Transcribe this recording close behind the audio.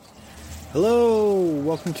Hello,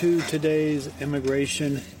 welcome to today's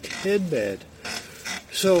immigration tidbit.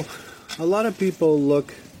 So, a lot of people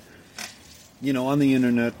look, on the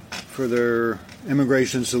internet for their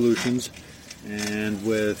immigration solutions, and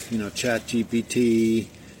with, ChatGPT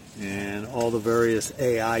and all the various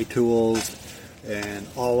AI tools and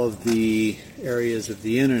all of the areas of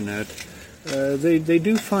the internet, they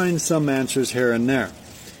do find some answers here and there.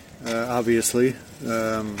 Obviously,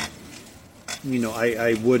 I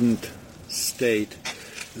wouldn't state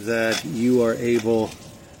that you are able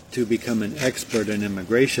to become an expert in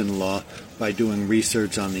immigration law by doing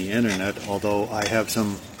research on the internet, although I have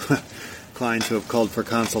some clients who have called for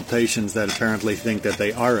consultations that apparently think that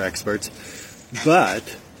they are experts.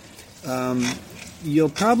 But you'll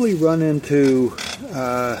probably run into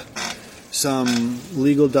some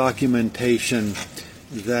legal documentation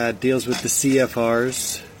that deals with the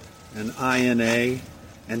CFRs and INA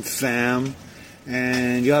and FAM,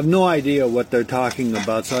 and you have no idea what they're talking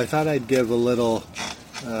about. So I thought I'd give a little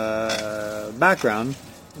background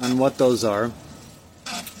on what those are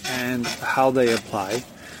and how they apply,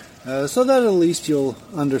 so that at least you'll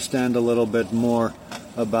understand a little bit more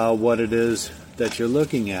about what it is that you're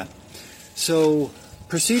looking at. So,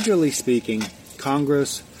 procedurally speaking,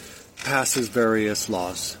 Congress passes various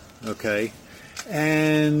laws, okay?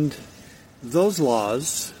 And those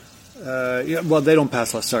laws, they don't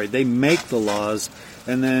pass laws, they make the laws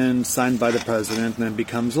and then signed by the president and then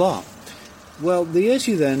becomes law. Well, the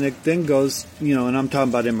issue then goes, and I'm talking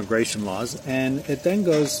about immigration laws, and it then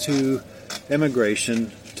goes to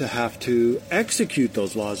immigration to have to execute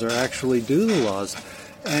those laws or actually do the laws.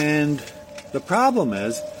 And the problem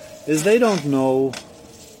is they don't know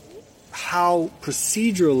how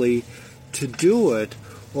procedurally to do it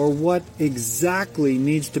or what exactly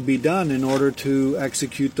needs to be done in order to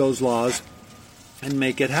execute those laws and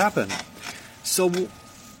make it happen. So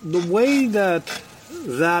the way that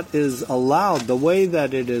is allowed, the way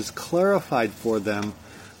that it is clarified for them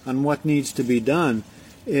on what needs to be done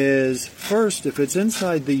is, first, if it's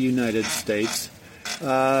inside the United States,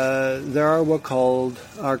 there are what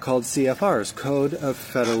are called CFRs, Code of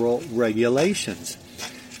Federal Regulations.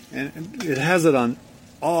 And it has it on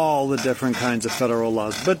all the different kinds of federal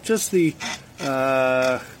laws, but just the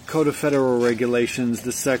Code of Federal Regulations,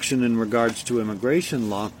 the section in regards to immigration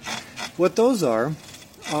law, what those are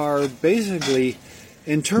basically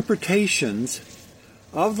interpretations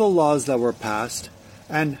of the laws that were passed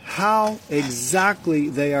and how exactly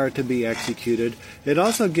they are to be executed. It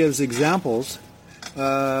also gives examples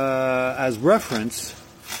as reference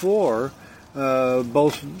for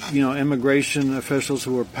both, immigration officials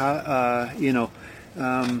who are,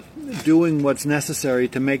 doing what's necessary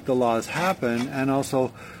to make the laws happen, and also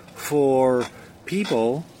for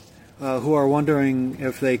people who are wondering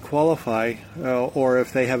if they qualify or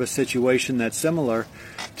if they have a situation that's similar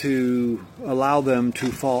to allow them to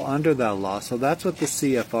fall under that law. So that's what the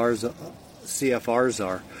CFRs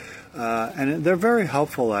are. And they're very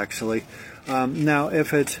helpful, actually. Now,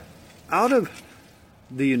 if it's out of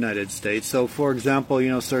the United States, so for example,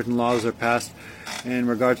 certain laws are passed in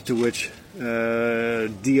regards to which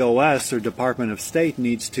DOS or Department of State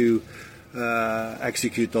needs to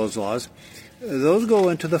execute those laws. Those go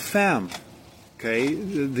into the FAM, okay,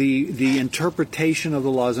 the interpretation of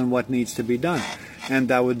the laws and what needs to be done. And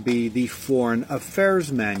that would be the Foreign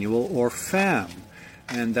Affairs Manual, or FAM.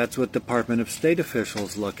 And that's what Department of State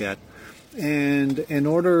officials look at. And in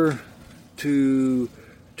order to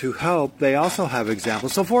help, they also have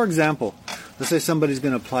examples. So for example, let's say somebody's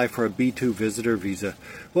going to apply for a B2 visitor visa.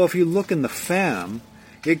 Well, if you look in the FAM,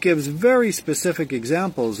 it gives very specific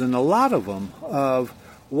examples, and a lot of them, of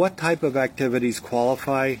what type of activities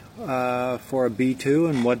qualify for a B2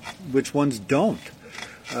 and which ones don't.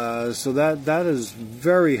 So that is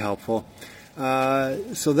very helpful.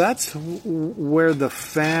 So that's where the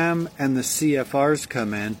FAM and the CFRs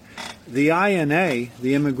come in. The INA,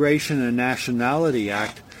 the Immigration and Nationality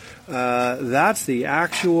Act, that's the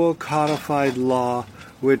actual codified law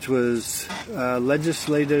which was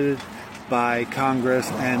legislated by Congress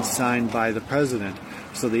and signed by the President.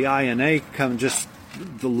 So the INA comes just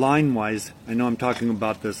the line-wise. I know I'm talking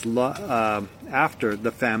about this after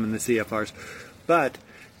the FAM and the CFRs, but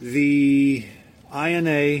the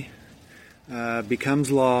INA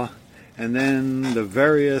becomes law, and then the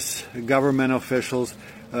various government officials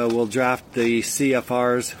will draft the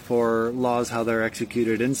CFRs for laws, how they're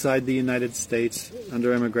executed inside the United States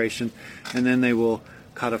under immigration, and then they will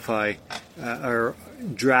codify or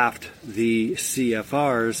draft the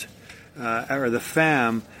CFRs or the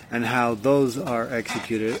FAM and how those are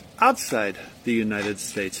executed outside the United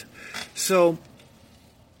States. So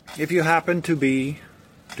if you happen to be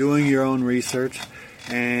doing your own research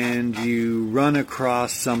and you run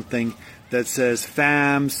across something that says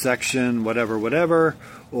FAM section whatever whatever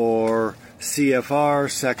or CFR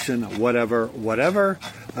section whatever whatever,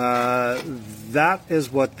 that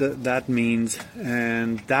is what that means,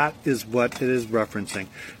 and that is what it is referencing.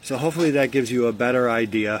 So hopefully that gives you a better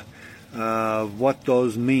idea of what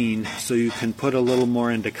those mean, so you can put a little more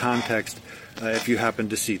into context if you happen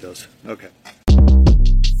to see those. Okay.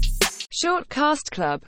 Shortcast Club.